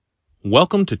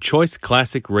Welcome to Choice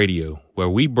Classic Radio, where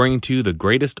we bring to you the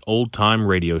greatest old-time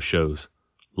radio shows.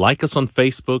 Like us on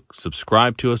Facebook,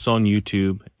 subscribe to us on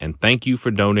YouTube, and thank you for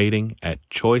donating at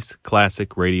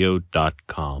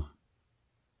choiceclassicradio.com.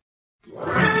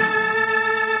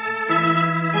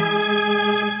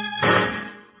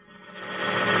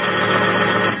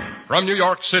 From New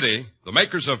York City, the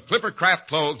makers of Clippercraft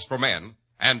clothes for men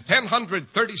and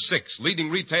 1,036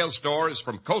 leading retail stores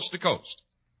from coast to coast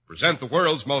present the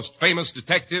world's most famous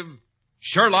detective,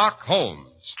 Sherlock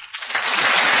Holmes.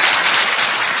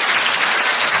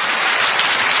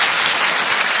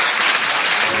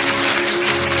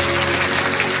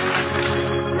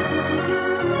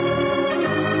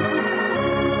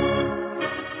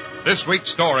 This week's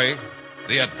story,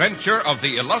 The Adventure of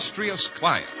the Illustrious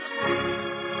Client.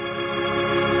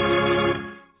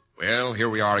 Well, here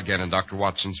we are again in Dr.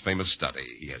 Watson's famous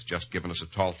study. He has just given us a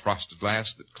tall frosted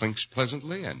glass that clinks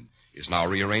pleasantly and is now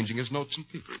rearranging his notes and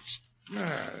papers.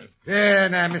 There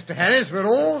now, Mr. Harris, we're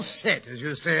all set, as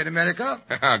you say in America.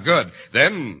 Good.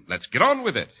 Then let's get on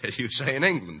with it, as you say in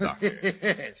England, Doctor.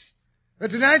 Yes.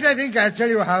 But tonight I think I'll tell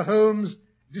you how Holmes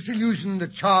disillusioned a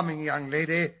charming young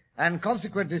lady and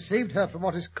consequently saved her from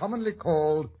what is commonly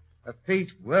called a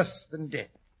fate worse than death.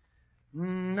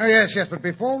 Oh, yes, but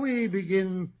before we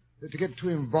begin to get too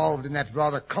involved in that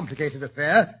rather complicated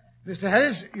affair, Mr.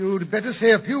 Harris, you'd better say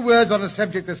a few words on a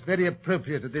subject that's very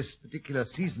appropriate at this particular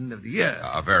season of the year.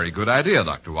 A very good idea,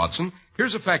 Dr. Watson.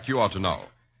 Here's a fact you ought to know.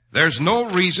 There's no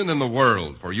reason in the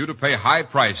world for you to pay high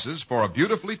prices for a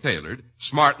beautifully tailored,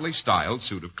 smartly styled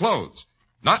suit of clothes.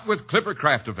 Not with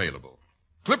Clippercraft available.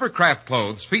 Clippercraft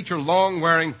clothes feature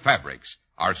long-wearing fabrics,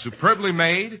 are superbly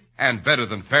made, and better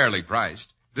than fairly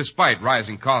priced, despite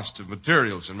rising costs of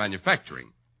materials and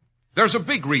manufacturing. There's a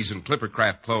big reason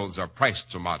Clippercraft clothes are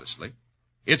priced so modestly.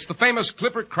 It's the famous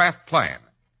Clippercraft plan,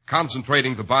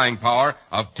 concentrating the buying power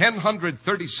of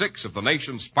 1,036 of the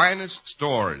nation's finest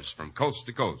stores from coast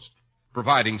to coast,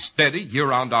 providing steady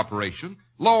year-round operation,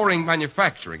 lowering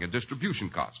manufacturing and distribution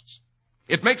costs.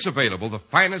 It makes available the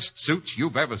finest suits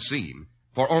you've ever seen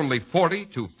for only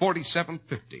 $40 to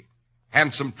 $47.50.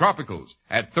 Handsome tropicals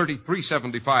at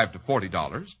 $33.75 to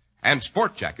 $40, and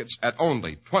sport jackets at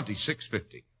only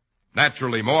 $26.50.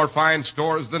 Naturally, more fine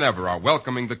stores than ever are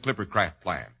welcoming the Clippercraft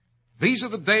plan. These are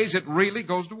the days it really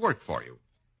goes to work for you.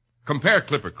 Compare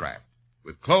Clippercraft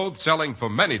with clothes selling for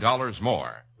many dollars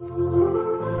more.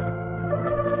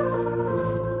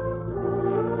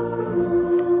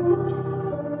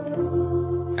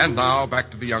 And now,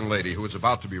 back to the young lady who was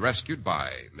about to be rescued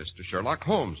by Mr. Sherlock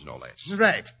Holmes, no less.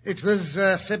 Right. It was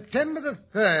September the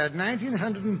 3rd,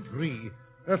 1903.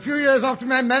 A few years after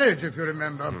my marriage, if you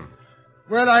remember.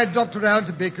 Well, I dropped around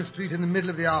to Baker Street in the middle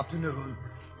of the afternoon.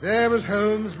 There was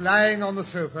Holmes lying on the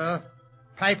sofa,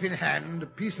 pipe in hand, a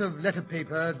piece of letter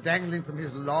paper dangling from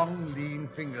his long, lean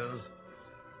fingers.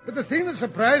 But the thing that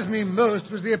surprised me most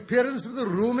was the appearance of the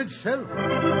room itself.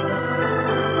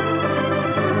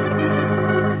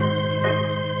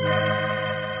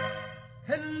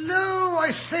 Hello,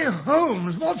 I say,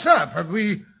 Holmes, what's up? Have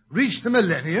we reached the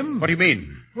millennium? What do you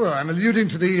mean? Well, I'm alluding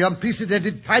to the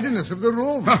unprecedented tidiness of the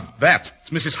room.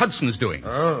 It's Mrs. Hudson's doing.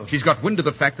 Oh. She's got wind of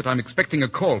the fact that I'm expecting a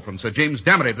call from Sir James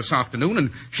Damery this afternoon,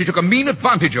 and she took a mean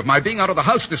advantage of my being out of the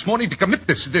house this morning to commit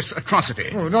this atrocity.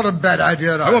 Oh, not a bad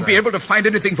idea, either. I won't be able to find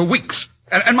anything for weeks.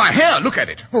 And my hair, look at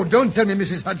it. Oh, don't tell me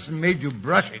Mrs. Hudson made you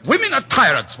brush it. Women are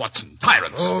tyrants, Watson.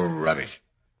 Tyrants. Oh, rubbish.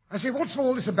 I say, what's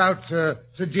all this about Sir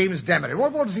James Damery?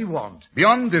 What does he want?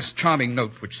 Beyond this charming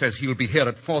note which says he'll be here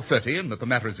at 4:30 and that the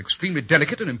matter is extremely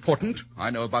delicate and important,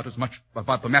 I know about as much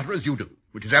about the matter as you do,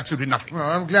 which is absolutely nothing. Well,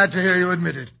 I'm glad to hear you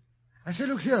admit it. I say,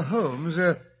 look here, Holmes,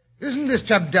 isn't this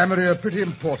chap Damery a pretty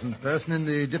important person in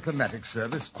the diplomatic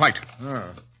service? Quite.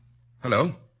 Oh.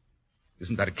 Hello?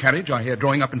 Isn't that a carriage I hear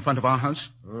drawing up in front of our house?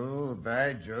 Oh,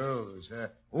 by Jove.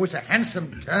 It's a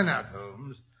handsome turnout,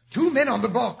 Holmes. 2 men on the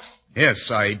box.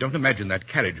 Yes, I don't imagine that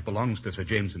carriage belongs to Sir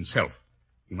James himself.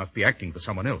 He must be acting for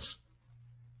someone else.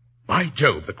 By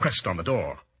Jove, the crest on the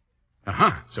door.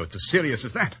 So it's as serious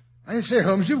as that. I say,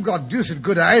 Holmes, you've got deuced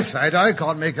good eyesight. I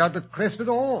can't make out the crest at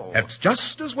all. That's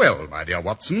just as well, my dear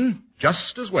Watson.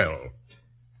 Just as well.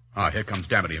 Here comes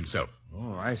Damery himself.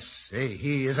 Oh, I say,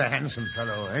 he is a handsome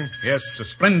fellow, eh? Yes, a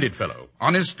splendid fellow.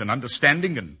 Honest and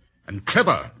understanding and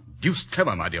clever. Deuced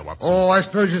clever, my dear Watson. Oh, I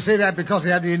suppose you say that because he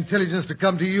had the intelligence to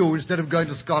come to you instead of going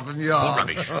to Scotland Yard. Oh,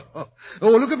 rubbish.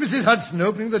 Look at Mrs. Hudson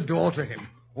opening the door to him.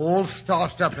 All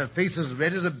starched up, her face as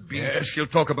red as a beet. Yes, she'll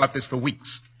talk about this for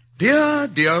weeks. Dear,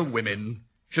 dear women.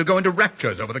 She'll go into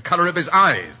raptures over the colour of his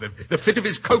eyes, the fit of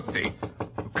his coat.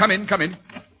 Come in.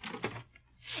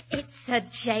 It's Sir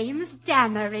James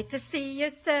Damery to see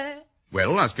you, sir.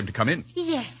 Well, ask him to come in.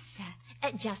 Yes,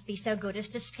 sir. Just be so good as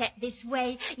to step this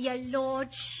way, your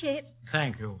lordship.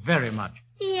 Thank you very much.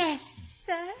 Yes,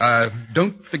 sir.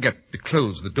 Don't forget to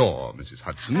close the door, Mrs.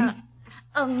 Hudson.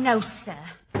 Oh, no, sir.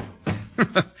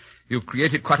 You've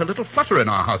created quite a little flutter in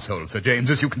our household, Sir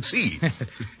James, as you can see.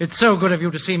 It's so good of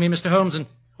you to see me, Mr. Holmes, and...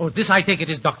 Oh, this, I take it,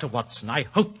 is Dr. Watson. I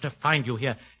hope to find you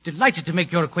here. Delighted to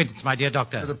make your acquaintance, my dear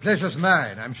doctor. The pleasure's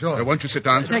mine, I'm sure. Won't you sit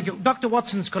down, sir? Thank you. Dr.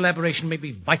 Watson's collaboration may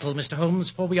be vital, Mr. Holmes,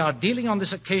 for we are dealing on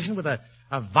this occasion with a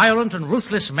violent and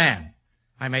ruthless man.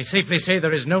 I may safely say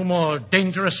there is no more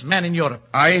dangerous man in Europe.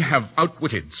 I have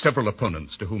outwitted several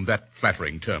opponents to whom that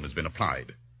flattering term has been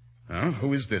applied.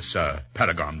 Who is this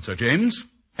paragon, Sir James?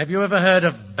 Have you ever heard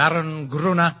of Baron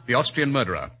Gruner? The Austrian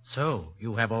murderer. So,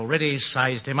 you have already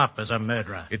sized him up as a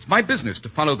murderer. It's my business to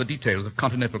follow the details of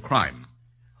continental crime.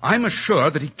 I'm as sure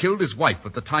that he killed his wife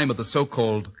at the time of the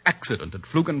so-called accident at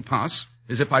Flugen Pass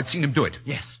as if I'd seen him do it.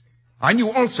 Yes. I knew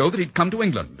also that he'd come to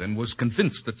England and was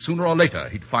convinced that sooner or later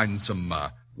he'd find some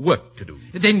work to do.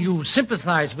 Then you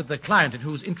sympathize with the client in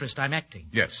whose interest I'm acting?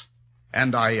 Yes.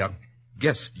 And I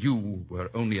guessed you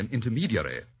were only an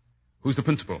intermediary. Who's the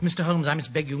principal? Mr. Holmes, I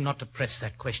must beg you not to press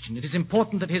that question. It is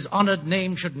important that his honored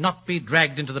name should not be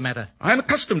dragged into the matter. I'm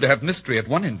accustomed to have mystery at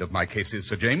one end of my cases,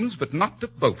 Sir James, but not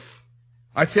at both.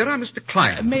 I fear I must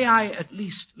decline. May I at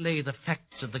least lay the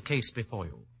facts of the case before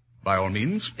you? By all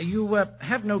means. You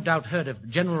have no doubt heard of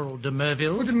General de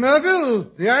Merville? Oh, de Merville,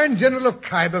 the Iron General of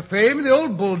Khyber fame, the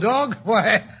old bulldog.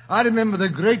 Why, I remember the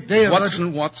great day of...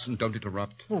 Watson, don't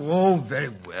interrupt. Oh, very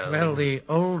well. Well, the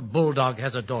old bulldog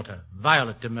has a daughter,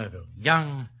 Violet de Merville,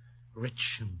 young,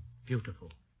 rich, and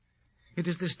beautiful. It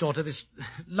is this daughter, this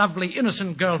lovely,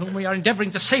 innocent girl whom we are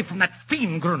endeavoring to save from that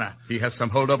fiend Gruner. He has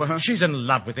some hold over her? She's in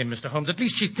love with him, Mr. Holmes. At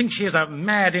least she thinks she has a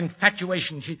mad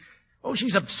infatuation.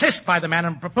 She's obsessed by the man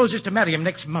and proposes to marry him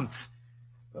next month.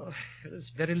 Well,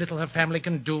 there's very little her family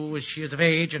can do, as she is of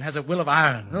age and has a will of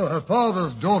iron. Oh, her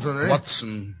father's daughter, eh?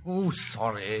 Watson. Oh,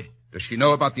 sorry. Does she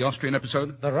know about the Austrian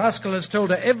episode? The rascal has told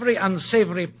her every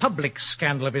unsavory public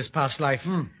scandal of his past life.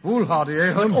 Foolhardy,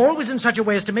 eh, Holmes? Always in such a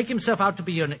way as to make himself out to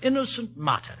be an innocent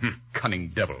martyr. Cunning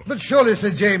devil. But surely,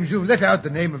 Sir James, you've let out the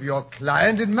name of your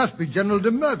client. It must be General de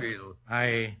Merville.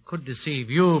 I could deceive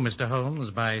you, Mr.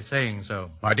 Holmes, by saying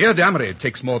so. My dear Damery, it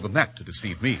takes more than that to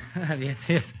deceive me.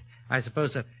 Yes, I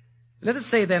suppose so. Let us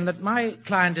say, then, that my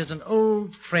client is an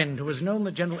old friend who has known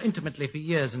the General intimately for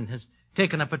years and has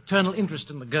taken a paternal interest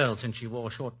in the girl since she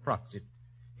wore short frocks.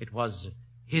 It was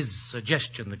his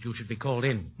suggestion that you should be called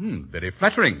in. Very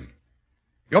flattering.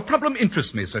 Your problem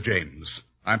interests me, Sir James.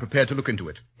 I'm prepared to look into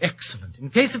it. Excellent. In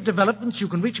case of developments, you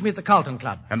can reach me at the Carlton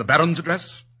Club. And the Baron's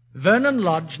address? Vernon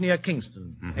Lodge near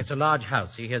Kingston. It's a large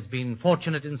house. He has been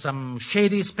fortunate in some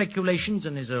shady speculations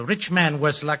and is a rich man,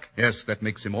 worse luck. Yes, that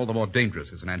makes him all the more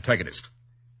dangerous as an antagonist.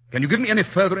 Can you give me any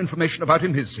further information about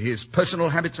him, his personal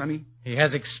habits, I mean? He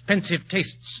has expensive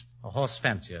tastes. A horse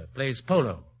fancier, plays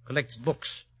polo, collects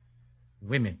books,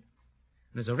 women.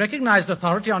 And is a recognized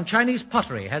authority on Chinese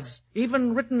pottery, has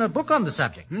even written a book on the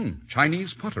subject.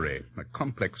 Chinese pottery, a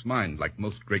complex mind like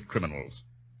most great criminals.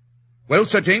 Well,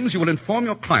 Sir James, you will inform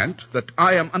your client that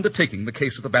I am undertaking the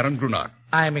case of the Baron Gruner.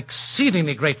 I am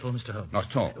exceedingly grateful, Mr. Holmes. Not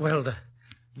at all. Well,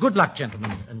 good luck,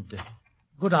 gentlemen, and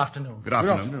good afternoon. Good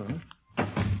afternoon.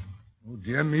 Oh,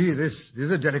 dear me, this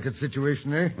is a delicate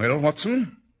situation, eh? Well,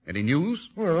 Watson, any news?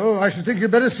 Well, I should think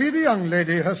you'd better see the young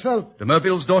lady herself. De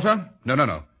Merville's daughter?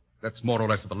 No. That's more or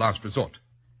less of a last resort.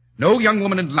 No young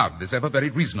woman in love is ever very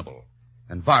reasonable.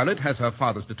 And Violet has her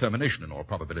father's determination in all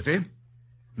probability.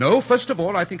 No, first of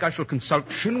all, I think I shall consult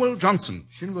Shinwell Johnson.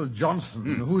 Shinwell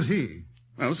Johnson? Who's he?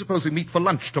 Well, suppose we meet for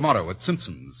lunch tomorrow at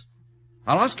Simpson's.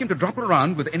 I'll ask him to drop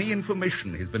around with any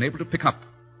information he's been able to pick up.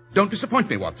 Don't disappoint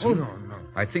me, Watson. Oh, no.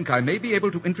 I think I may be able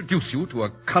to introduce you to a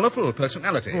colorful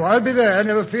personality. Oh, I'll be there,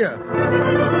 never fear.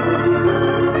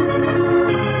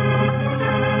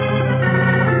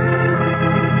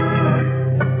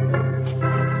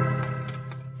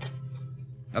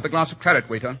 Another glass of claret,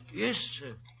 waiter. Yes,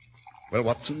 sir. Well,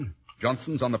 Watson,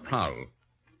 Johnson's on the prowl.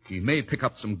 He may pick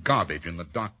up some garbage in the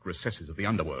dark recesses of the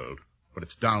underworld, but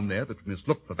it's down there that we must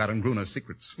look for Baron Gruner's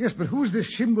secrets. Yes, but who's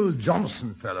this Shinwell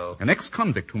Johnson fellow? An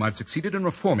ex-convict whom I've succeeded in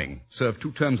reforming, served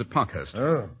 2 terms at Parkhurst.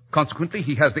 Oh. Consequently,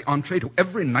 he has the entree to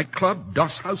every nightclub,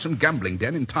 doss house, and gambling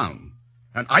den in town.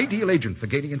 An ideal agent for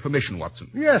gaining information,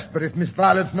 Watson. Yes, but if Miss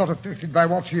Violet's not affected by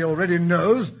what she already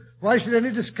knows, why should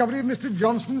any discovery of Mr.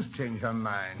 Johnson's change her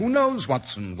mind? Who knows,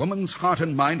 Watson? Woman's heart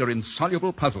and mind are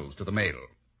insoluble puzzles to the male.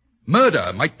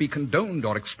 Murder might be condoned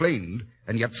or explained,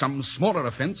 and yet some smaller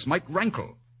offense might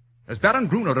rankle. As Baron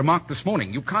Gruner remarked this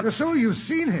morning, you can't... So you've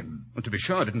seen him? Well, to be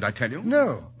sure, didn't I tell you?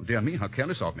 No. Oh, dear me, how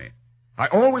careless of me. I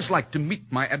always like to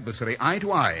meet my adversary eye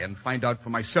to eye and find out for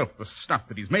myself the stuff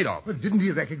that he's made of. Well, didn't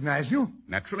he recognize you?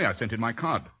 Naturally, I sent in my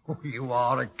card. Oh, you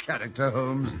are a character,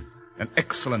 Holmes. An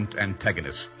excellent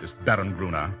antagonist, this Baron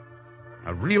Gruner.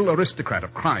 A real aristocrat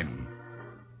of crime.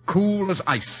 Cool as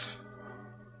ice.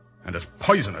 And as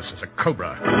poisonous as a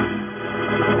cobra.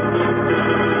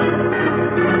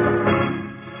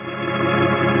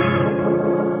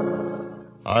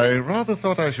 I rather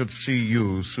thought I should see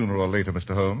you sooner or later,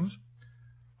 Mr. Holmes.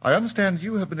 I understand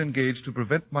you have been engaged to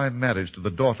prevent my marriage to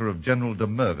the daughter of General de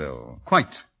Merville.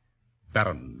 Quite,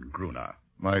 Baron Gruner.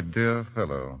 My dear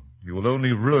fellow, you will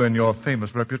only ruin your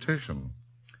famous reputation.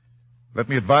 Let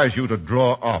me advise you to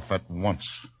draw off at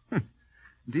once.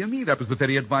 Dear me, that was the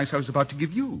very advice I was about to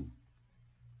give you.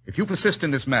 If you persist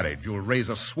in this marriage, you'll raise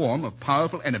a swarm of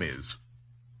powerful enemies.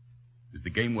 Is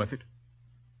the game worth it?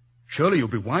 Surely you'll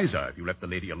be wiser if you let the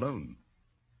lady alone.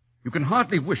 You can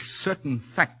hardly wish certain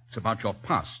facts about your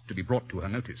past to be brought to her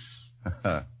notice.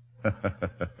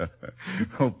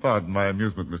 Oh, pardon my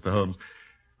amusement, Mr. Holmes.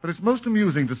 But it's most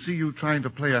amusing to see you trying to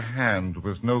play a hand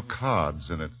with no cards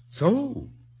in it. So,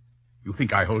 you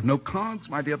think I hold no cards,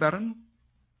 my dear Baron?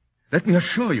 Let me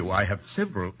assure you I have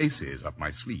several aces up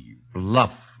my sleeve.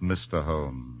 Bluff, Mr.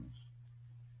 Holmes.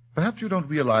 Perhaps you don't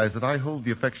realize that I hold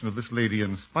the affection of this lady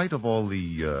in spite of all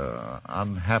the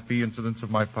unhappy incidents of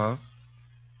my past.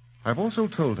 I've also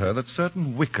told her that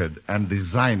certain wicked and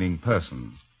designing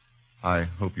persons, I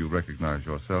hope you recognize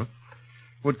yourself,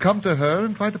 would come to her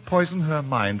and try to poison her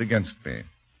mind against me.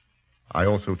 I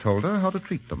also told her how to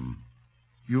treat them.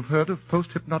 You've heard of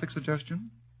post-hypnotic suggestion?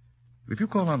 If you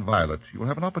call on Violet, you will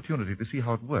have an opportunity to see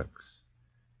how it works.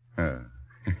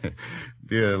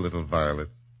 Dear little Violet.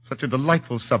 Such a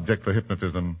delightful subject for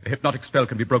hypnotism. The hypnotic spell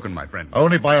can be broken, my friend.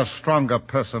 Only by a stronger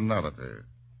personality.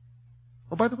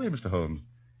 Oh, by the way, Mr. Holmes,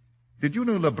 did you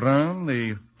know Lebrun,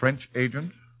 the French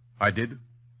agent? I did.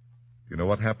 You know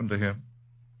what happened to him?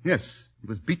 Yes, he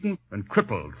was beaten and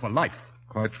crippled for life.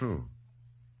 Quite true.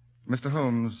 Mr.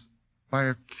 Holmes, by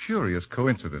a curious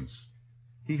coincidence,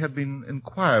 he had been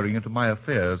inquiring into my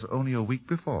affairs only a week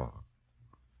before.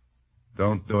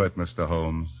 Don't do it, Mr.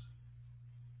 Holmes.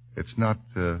 It's not,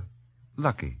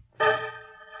 lucky.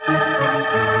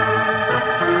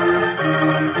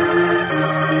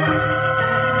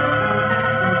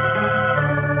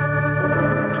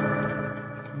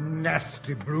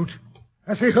 Nasty brute.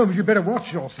 I say, Holmes, you better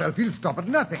watch yourself. He'll stop at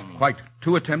nothing. Quite.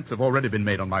 2 attempts have already been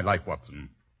made on my life, Watson.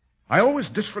 I always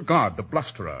disregard the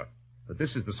blusterer, but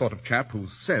this is the sort of chap who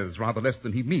says rather less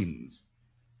than he means.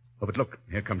 Oh, but look,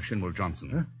 here comes Shinwell Johnson.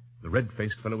 Huh? The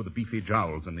red-faced fellow with the beefy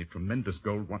jowls and the tremendous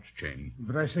gold watch chain.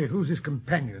 But I say, who's his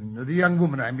companion? The young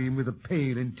woman, I mean, with a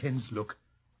pale, intense look.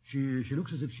 She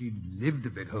looks as if she'd lived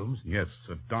a bit, Holmes. Yes,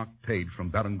 a dark page from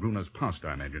Baron Gruner's past,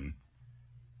 I imagine.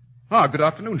 Ah, good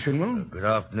afternoon, Shinwell. Good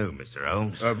afternoon, Mr.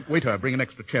 Holmes. Waiter, bring an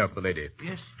extra chair for the lady.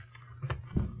 Yes.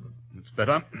 It's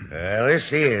better. This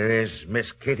here is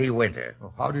Miss Kitty Winter.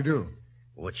 Oh, how do you do?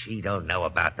 What she don't know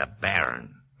about the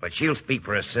Baron, but she'll speak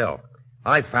for herself.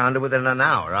 I found her within an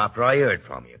hour after I heard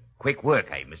from you. Quick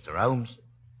work, eh, Mr. Holmes?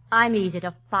 I'm easy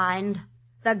to find.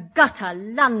 The gutter,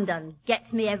 London,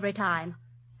 gets me every time.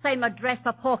 Same address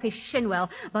for Porky Shinwell,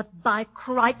 but by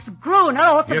cripes, Gruner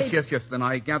ought to be... Yes. Then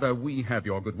I gather we have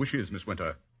your good wishes, Miss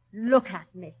Winter. Look at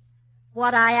me.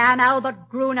 What I am, Albert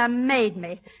Gruner made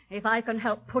me. If I can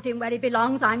help put him where he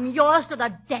belongs, I'm yours to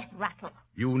the death rattle.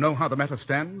 You know how the matter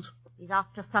stands? He's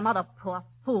after some other poor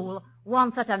fool.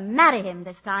 Wants her to marry him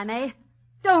this time, eh?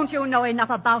 Don't you know enough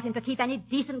about him to keep any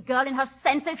decent girl in her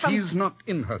senses from... She's not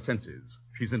in her senses.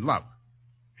 She's in love.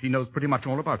 She knows pretty much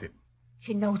all about it.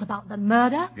 She knows about the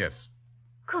murder? Yes.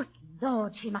 Good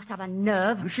Lord, she must have a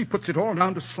nerve. And she puts it all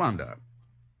down to slander.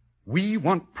 We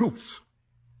want proofs.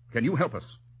 Can you help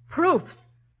us? Proofs?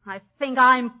 I think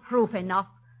I'm proof enough.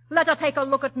 Let her take a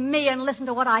look at me and listen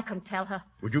to what I can tell her.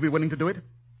 Would you be willing to do it?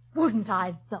 Wouldn't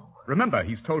I, though? Remember,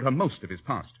 he's told her most of his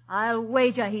past. I'll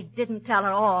wager he didn't tell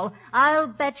her all. I'll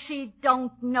bet she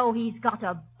don't know he's got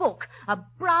a book. A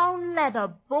brown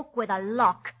leather book with a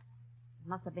lock. He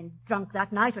must have been drunk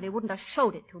that night or he wouldn't have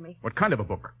showed it to me. What kind of a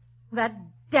book? That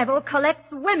devil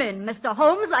collects women, Mr.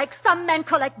 Holmes, like some men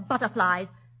collect butterflies.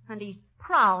 And he's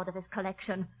proud of his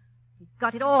collection. He's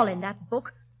got it all in that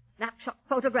book. Snapshot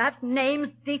photographs, names,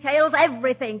 details,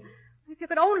 everything. If you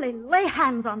could only lay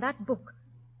hands on that book.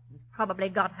 He's probably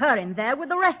got her in there with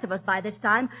the rest of us by this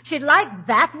time. She'd like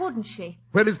that, wouldn't she?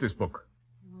 Where is this book?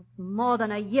 It's more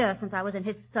than a year since I was in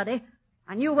his study.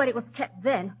 I knew where it was kept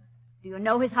then. Do you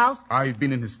know his house? I've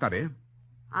been in his study.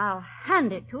 I'll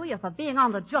hand it to you for being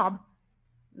on the job.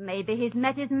 Maybe he's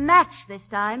met his match this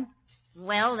time.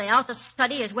 Well, the outer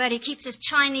study is where he keeps his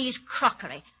Chinese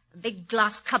crockery. A big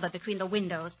glass cupboard between the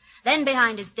windows. Then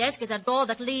behind his desk is a door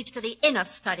that leads to the inner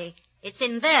study. It's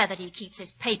in there that he keeps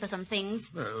his papers and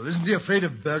things. Well, isn't he afraid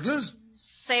of burglars?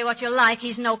 Say what you like,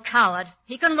 he's no coward.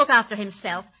 He can look after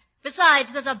himself.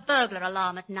 Besides, there's a burglar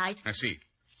alarm at night. I see.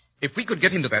 If we could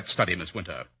get into that study, Miss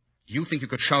Winter, do you think you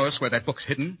could show us where that book's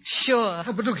hidden? Sure.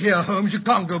 Oh, but look here, Holmes, you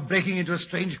can't go breaking into a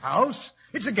strange house.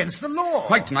 It's against the law.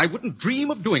 Quite, and I wouldn't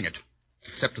dream of doing it,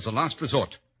 except as a last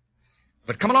resort.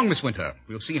 But come along, Miss Winter.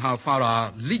 We'll see how far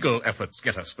our legal efforts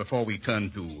get us before we turn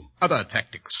to other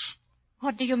tactics.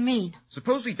 What do you mean?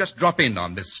 Suppose we just drop in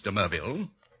on Miss de Merville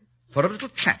for a little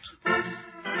chat.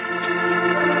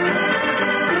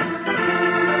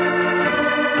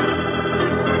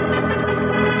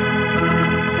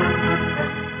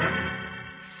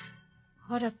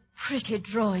 What a pretty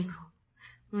drawing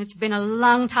room. It's been a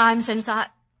long time since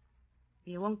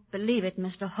You won't believe it,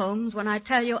 Mr. Holmes, when I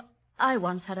tell you I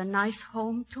once had a nice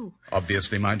home, too.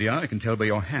 Obviously, my dear, I can tell by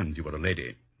your hand you were a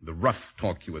lady. The rough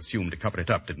talk you assumed to cover it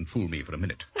up didn't fool me for a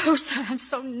minute. Oh, sir, I'm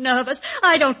so nervous.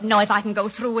 I don't know if I can go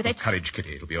through with it. Courage,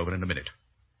 Kitty. It'll be over in a minute.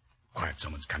 Quiet,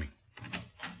 someone's coming.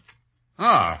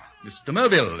 Ah, Miss de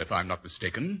Merville, if I'm not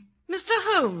mistaken. Mr.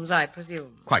 Holmes, I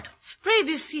presume. Quite. Pray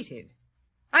be seated.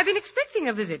 I've been expecting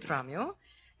a visit from you.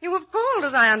 You have called,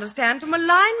 as I understand, to malign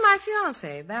my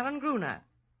fiancé, Baron Gruner.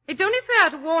 It's only fair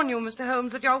to warn you, Mr.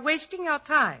 Holmes, that you're wasting your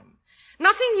time.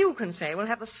 Nothing you can say will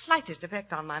have the slightest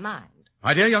effect on my mind.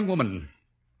 My dear young woman,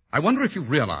 I wonder if you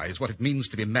realize what it means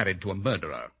to be married to a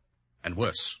murderer. And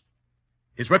worse.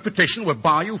 His reputation will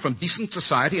bar you from decent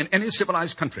society in any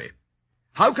civilized country.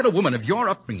 How can a woman of your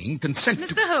upbringing consent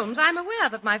to... Mr. Holmes, I'm aware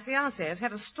that my fiancé has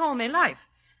had a stormy life,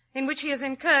 in which he has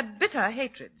incurred bitter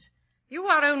hatreds. You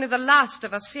are only the last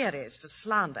of a series to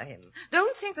slander him.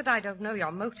 Don't think that I don't know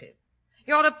your motive.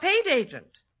 You're a paid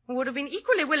agent who would have been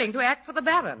equally willing to act for the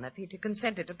Baron if he'd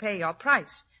consented to pay your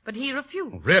price, but he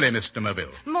refused. Really, Mr.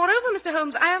 Merville? Moreover, Mr.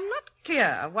 Holmes, I am not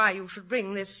clear why you should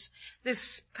bring this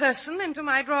person into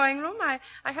my drawing room. I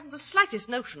haven't the slightest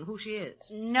notion who she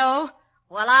is. No?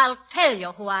 Well, I'll tell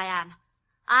you who I am.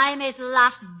 I'm his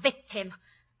last victim.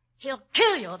 He'll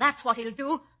kill you, that's what he'll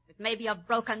do. It may be a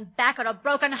broken back or a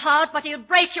broken heart, but he'll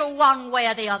break you one way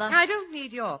or the other. I don't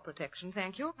need your protection,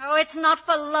 thank you. Oh, it's not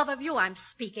for love of you I'm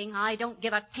speaking. I don't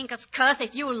give a tinker's curse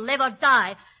if you live or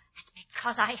die. It's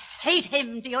because I hate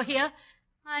him, do you hear?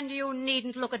 And you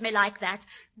needn't look at me like that.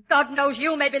 God knows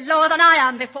you may be lower than I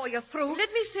am before you're through.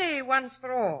 Let me say once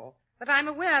for all that I'm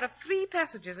aware of 3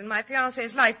 passages in my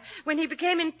fiancé's life when he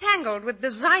became entangled with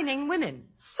designing women.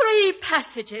 3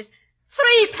 passages?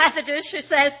 3 passages, she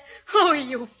says. Oh,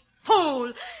 you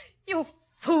fool. You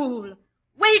fool.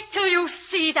 Wait till you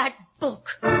see that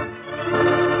book.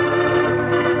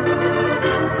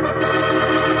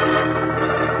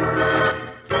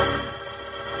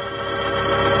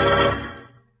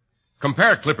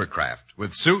 Compare Clippercraft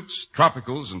with suits,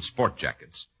 tropicals, and sport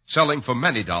jackets, selling for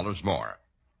many dollars more.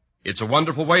 It's a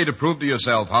wonderful way to prove to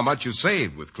yourself how much you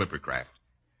save with Clippercraft.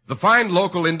 The fine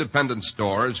local independent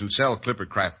stores who sell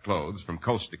Clippercraft clothes from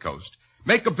coast to coast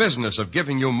make a business of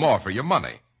giving you more for your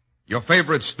money. Your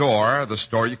favorite store, the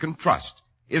store you can trust,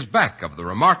 is back of the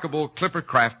remarkable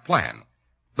Clippercraft plan.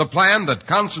 The plan that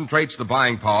concentrates the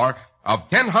buying power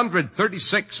of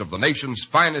 1,036 of the nation's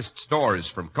finest stores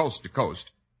from coast to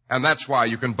coast. And that's why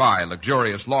you can buy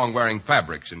luxurious long-wearing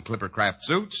fabrics in Clippercraft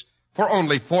suits for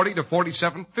only $40 to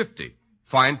 $47.50.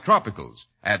 Fine tropicals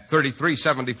at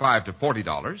 $33.75 to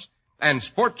 $40, and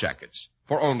sport jackets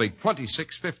for only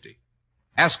 $26.50.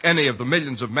 Ask any of the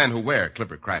millions of men who wear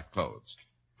Clippercraft clothes.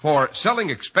 For selling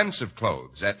expensive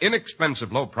clothes at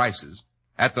inexpensive low prices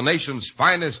at the nation's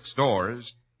finest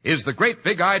stores is the great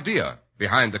big idea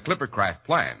behind the Clippercraft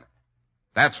plan.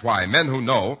 That's why men who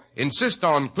know insist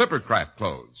on Clippercraft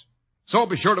clothes. So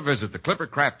be sure to visit the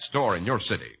Clippercraft store in your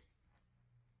city.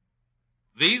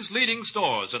 These leading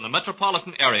stores in the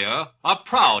metropolitan area are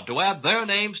proud to add their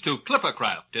names to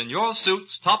Clippercraft in your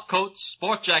suits, top coats,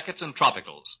 sport jackets, and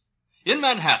tropicals. In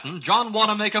Manhattan, John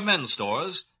Wanamaker Men's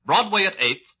Stores, Broadway at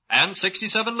 8th and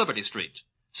 67 Liberty Street.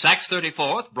 Saks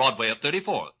 34th, Broadway at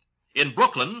 34th. In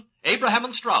Brooklyn, Abraham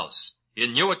and Strauss.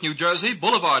 In Newark, New Jersey,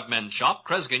 Boulevard Men's Shop,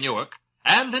 Kresge, Newark.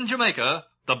 And in Jamaica,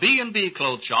 the B&B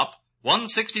Clothes Shop,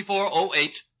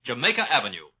 16408 Jamaica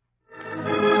Avenue.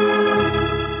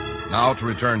 Now to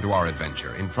return to our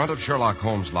adventure. In front of Sherlock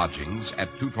Holmes' lodgings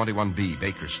at 221B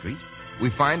Baker Street, we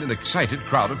find an excited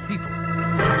crowd of people.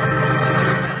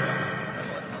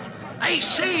 I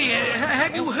say,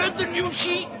 have you heard the news,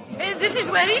 she? This is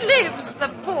where he lives, the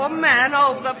poor man.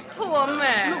 Oh, the poor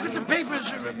man. Look at the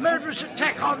papers. Murderous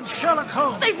attack on Sherlock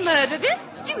Holmes. They've murdered him?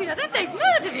 Do you hear that? They've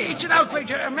murdered him. It's an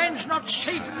outrage. A man's not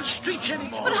safe in the streets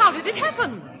anymore. But how did it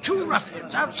happen? Two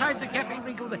ruffians outside the Cafe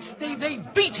Regal. They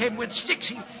beat him with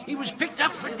sticks. He was picked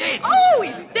up for dead. Oh,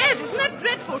 he's dead. Isn't that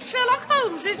dreadful? Sherlock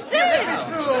Holmes is dead.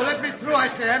 Let me through, I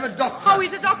say. I'm a doctor. Oh,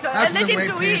 he's a doctor. Out Let of the him way,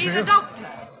 through. please, He's will a you? doctor.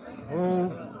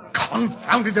 Oh,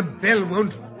 confounded, the bell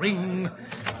won't ring.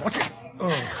 What?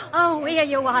 Oh, here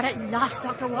you are at last,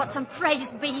 Dr. Watson.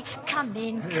 Praise be. Come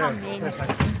in, come in. Yes,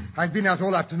 I've been out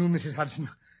all afternoon, Mrs. Hudson.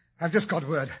 I've just got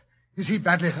word. Is he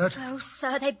badly hurt? Oh,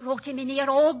 sir, they brought him in here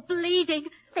all bleeding.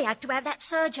 They had to have that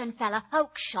surgeon fella,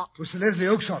 Oakshott. Oh, Sir Leslie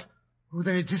Oakshott. Oh,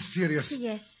 then it is serious.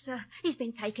 Yes, sir. He's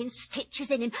been taking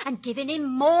stitches in him and giving him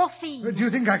morphine. Do you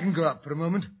think I can go up for a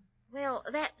moment? Well,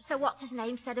 that Sir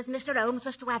What's-his-name said as Mr. Holmes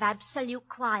was to have absolute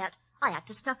quiet. I had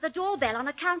to stuff the doorbell on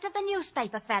account of the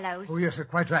newspaper fellows. Oh, yes,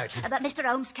 quite right. But Mr.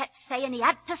 Holmes kept saying he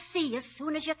had to see as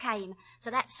soon as you came. So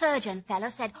that surgeon fellow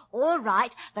said, all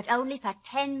right, but only for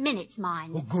 10 minutes,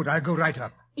 mind. Oh, good. I'll go right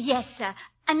up. Yes, sir.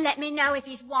 And let me know if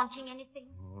he's wanting anything.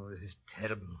 Oh, this is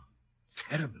terrible.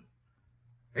 Terrible.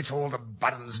 It's all the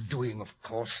Baron's doing, of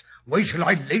course. Wait till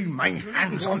I lay my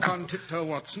hands on Walk him. on tiptoe,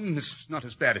 Watson. It's not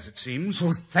as bad as it seems.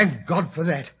 Oh, thank God for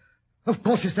that. Of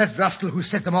course it's that rascal who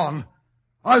set them on.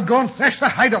 I'll go and thrash the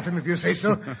hide off him if you say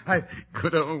so.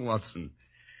 Good old Watson.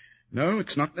 No,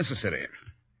 it's not necessary.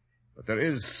 But there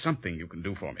is something you can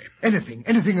do for me.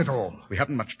 Anything at all. We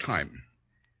haven't much time.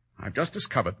 I've just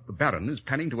discovered the Baron is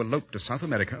planning to elope to South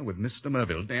America with Mr.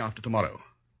 Merville day after tomorrow.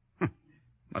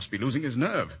 Must be losing his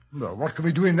nerve. Well, what can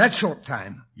we do in that short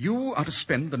time? You are to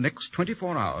spend the next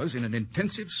 24 hours in an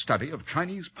intensive study of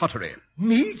Chinese pottery.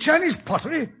 Me? Chinese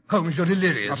pottery? Holmes, you're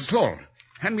delirious. Not at all.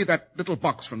 Hand me that little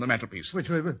box from the mantelpiece. Which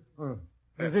way?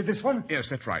 This one? Yes,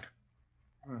 that's right.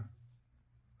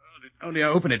 Only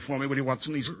open it for me, will you,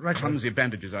 Watson? These clumsy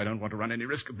bandages. I don't want to run any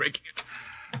risk of breaking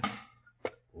it.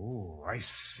 Oh, I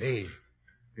say.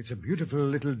 It's a beautiful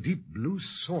little deep blue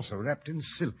saucer wrapped in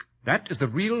silk. That is the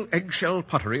real eggshell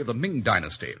pottery of the Ming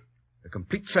dynasty. A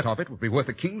complete set of it would be worth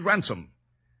a king's ransom.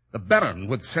 The Baron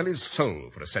would sell his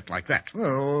soul for a set like that.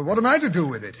 Well, what am I to do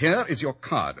with it? Here is your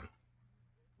card.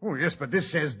 Oh, yes, but this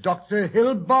says Dr.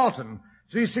 Hill Barton,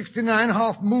 369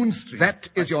 Half Moon Street. That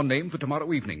is your name for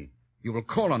tomorrow evening. You will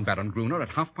call on Baron Gruner at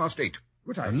 8:30.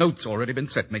 A note's already been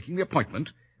set making the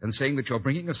appointment and saying that you're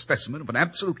bringing a specimen of an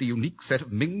absolutely unique set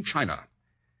of Ming china.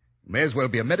 You may as well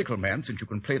be a medical man since you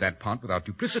can play that part without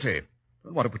duplicity.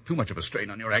 Don't want to put too much of a strain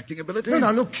on your acting ability. No,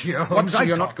 now, look here, Holmes. Watson,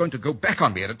 you're not going to go back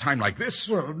on me at a time like this.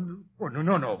 Well,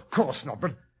 no, of course not.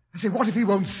 But I say, what if he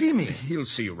won't see me? He'll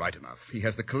see you right enough. He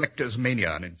has the collector's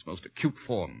mania in its most acute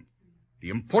form. The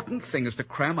important thing is to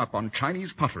cram up on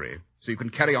Chinese pottery so you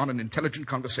can carry on an intelligent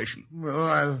conversation.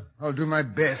 Well, I'll do my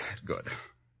best. Good.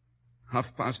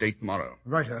 8:30 tomorrow.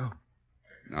 Righto.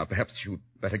 Now, perhaps you'd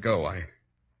better go. I'm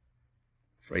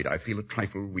afraid I feel a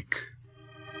trifle weak.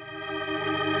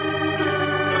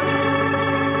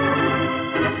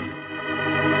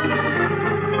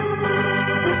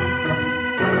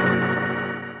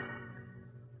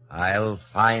 I'll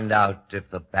find out if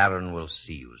the Baron will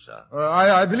see you, sir.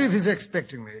 I believe he's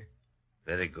expecting me.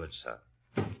 Very good, sir.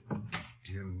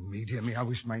 Dear me, I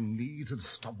wish my knees had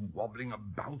stopped wobbling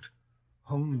about.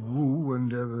 Hong Wu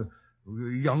and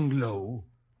Young Lo,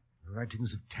 the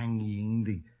writings of Tang Ying,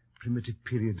 the primitive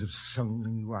periods of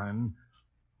Song Yuan.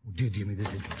 Oh, dear me,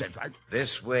 this is dreadful.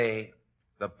 This way,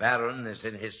 the Baron is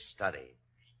in his study.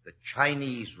 The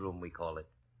Chinese room, we call it.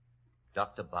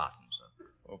 Dr. Barton, sir.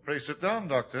 Oh, pray sit down,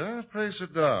 Doctor. Pray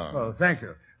sit down. Oh, thank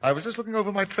you. I was just looking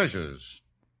over my treasures.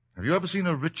 Have you ever seen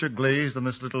a richer glaze than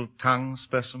this little Tang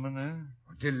specimen, eh?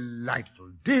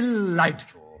 Delightful.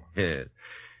 Yes.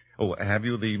 Oh, have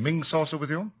you the Ming saucer with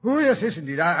you? Oh, yes,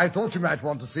 indeed. I thought you might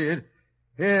want to see it.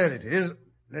 Here it is.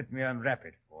 Let me unwrap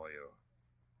it for you.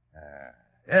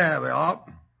 There we are.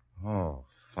 Oh,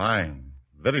 fine.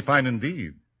 Very fine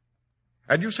indeed.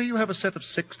 And you say you have a set of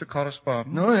 6 to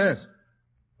correspond? Oh, yes.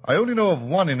 I only know of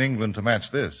one in England to match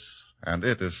this, and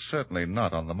it is certainly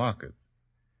not on the market.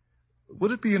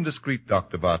 Would it be indiscreet,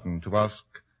 Dr. Barton, to ask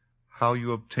how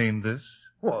you obtained this?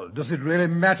 Well, does it really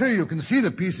matter? You can see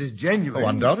the piece is genuine. Oh,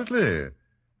 undoubtedly.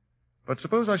 But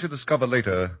suppose I should discover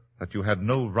later that you had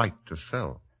no right to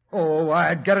sell. Oh,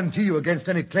 I'd guarantee you against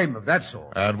any claim of that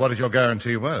sort. And what is your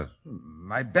guarantee worth?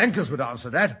 My bankers would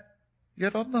answer that.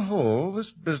 Yet on the whole,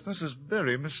 this business is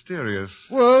very mysterious.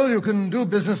 Well, you can do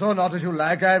business or not as you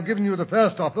like. I've given you the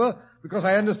first offer because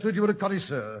I understood you were a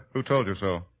connoisseur. Who told you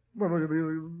so? Well,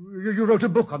 you wrote a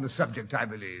book on the subject, I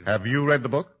believe. Have you read the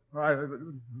book?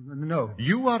 No.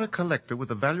 You are a collector with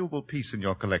a valuable piece in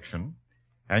your collection,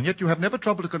 and yet you have never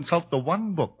troubled to consult the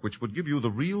one book which would give you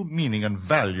the real meaning and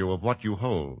value of what you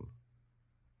hold.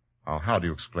 Oh, how do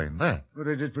you explain that?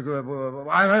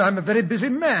 I'm a very busy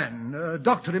man,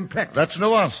 doctor in practice. That's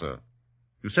no answer.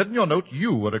 You said in your note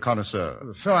you were a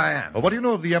connoisseur. So I am. But what do you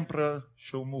know of the Emperor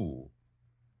Shomu?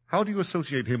 How do you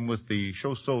associate him with the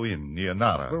Shoso Inn near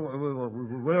Nara?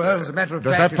 Well, as a matter of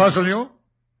Does fact... that puzzle you?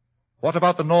 What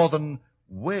about the Northern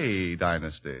Wei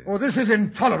dynasty? Oh, this is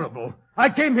intolerable. I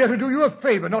came here to do you a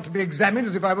favor, not to be examined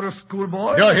as if I were a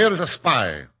schoolboy. You're here as a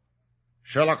spy.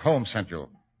 Sherlock Holmes sent you.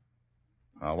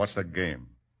 Now, what's the game?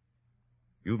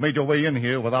 You've made your way in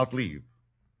here without leave.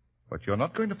 But you're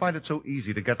not going to find it so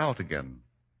easy to get out again.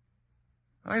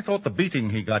 I thought the beating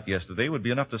he got yesterday would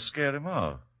be enough to scare him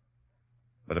off.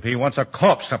 But if he wants a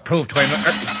corpse to prove to him...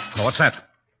 Oh, what's that?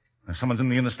 Someone's in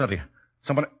the inner study.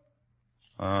 Someone...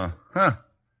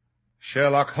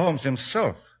 Sherlock Holmes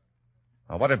himself.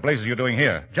 Now, what in blazes are you doing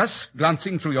here? Just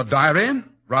glancing through your diary.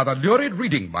 Rather lurid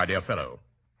reading, my dear fellow.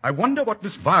 I wonder what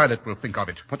Miss Violet will think of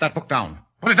it. Put that book down.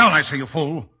 Put it down, I say, you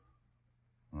fool.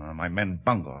 My men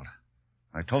bungled.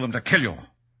 I told them to kill you.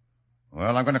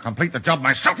 Well, I'm going to complete the job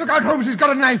myself. Look out, Holmes, he's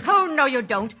got a knife. Oh, no, you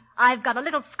don't. I've got a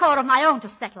little score of my own to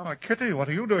settle. Oh, Kitty, what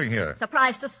are you doing here?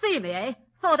 Surprised to see me, eh?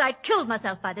 Thought I'd killed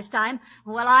myself by this time.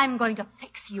 Well, I'm going to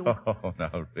fix you. Oh,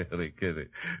 now, really, Kitty.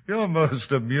 You're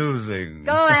most amusing.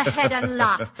 Go ahead and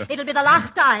laugh. It'll be the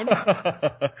last time.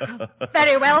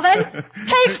 Very well, then.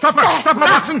 Stop her,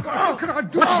 Watson. Oh, can I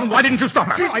do Watson, why didn't you stop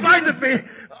her? She's blinded me.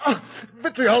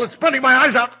 Vitriol is burning my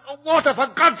eyes out. Water, for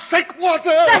God's sake, water!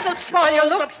 That'll spoil your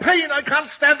looks. The pain, I can't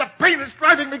stand the pain. It's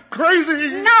driving me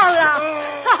crazy. Now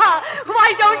laugh.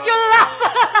 Why don't you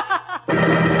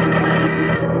laugh?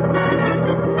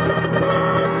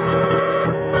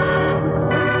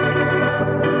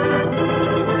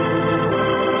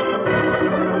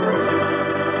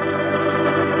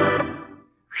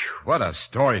 What a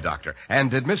story, Doctor.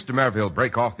 And did Miss de Merville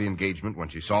break off the engagement when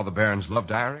she saw the Baron's love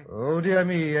diary? Oh, dear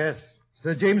me, yes.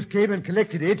 Sir James came and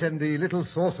collected it and the little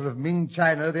saucer of Ming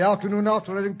china the afternoon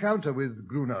after her encounter with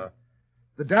Gruner.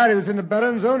 The diary was in the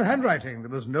Baron's own handwriting. There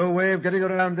was no way of getting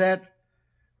around that.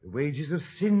 The wages of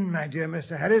sin, my dear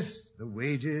Mr. Harris, the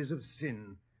wages of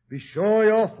sin. Be sure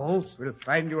your faults will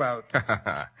find you out.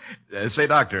 Say,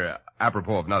 Doctor,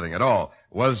 apropos of nothing at all,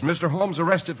 was Mr. Holmes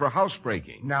arrested for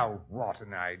housebreaking? Now, what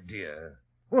an idea.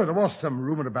 Well, there was some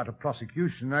rumor about a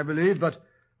prosecution, I believe, but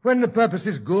when the purpose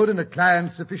is good and a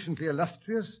client sufficiently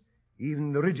illustrious,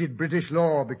 even the rigid British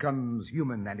law becomes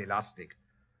human and elastic.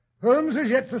 Holmes is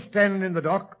yet to stand in the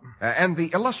dock. And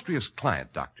the illustrious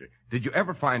client, Doctor, did you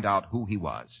ever find out who he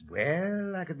was?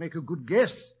 Well, I could make a good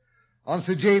guess. On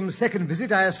Sir James' second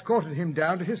visit, I escorted him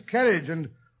down to his carriage, and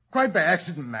quite by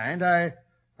accident, mind, I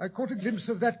caught a glimpse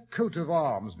of that coat of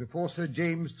arms before Sir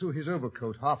James threw his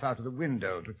overcoat half out of the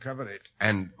window to cover it.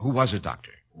 And who was it,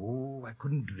 Doctor? Oh, I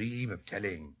couldn't dream of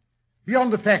telling.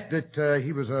 Beyond the fact that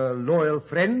he was a loyal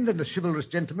friend and a chivalrous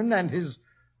gentleman, and his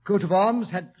coat of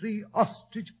arms had 3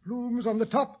 ostrich plumes on the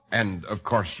top. And, of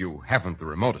course, you haven't the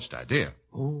remotest idea.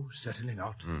 Oh, certainly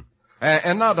not.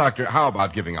 And now, Doctor, how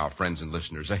about giving our friends and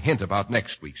listeners a hint about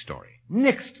next week's story?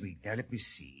 Next week? Now, let me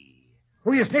see.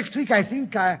 Oh, yes, next week I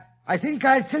think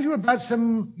I'll tell you about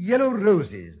some yellow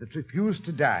roses that refused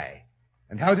to die,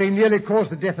 and how they nearly caused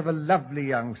the death of a lovely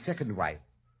young second wife,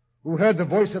 who heard the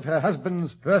voice of her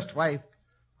husband's first wife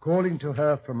calling to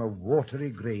her from a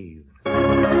watery grave.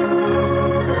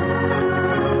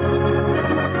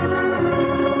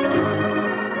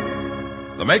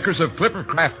 The makers of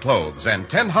Clippercraft Clothes and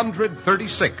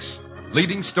 1036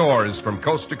 leading stores from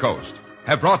coast to coast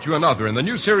have brought you another in the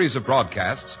new series of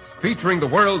broadcasts featuring the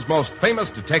world's most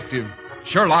famous detective,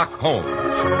 Sherlock Holmes.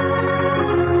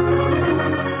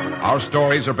 Our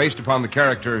stories are based upon the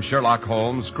character Sherlock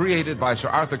Holmes, created by Sir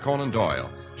Arthur Conan Doyle.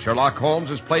 Sherlock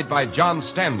Holmes is played by John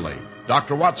Stanley,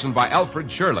 Dr. Watson by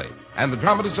Alfred Shirley, and the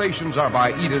dramatizations are by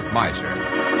Edith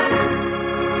Meiser.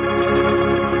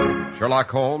 Sherlock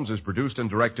Holmes is produced and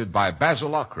directed by Basil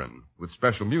Lochran, with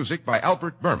special music by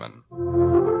Albert Berman.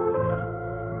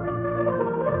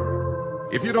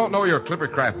 If you don't know your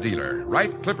Clippercraft dealer,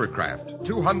 write Clippercraft,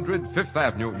 200 Fifth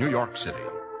Avenue, New York City.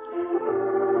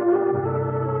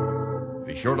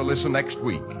 Be sure to listen next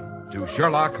week to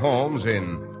Sherlock Holmes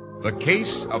in The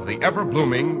Case of the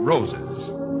Ever-Blooming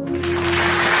Roses.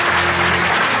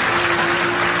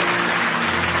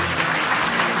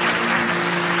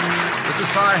 This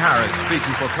is Cy Harris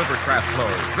speaking for Clippercraft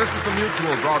Clothes. This is the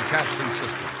Mutual Broadcasting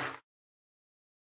System.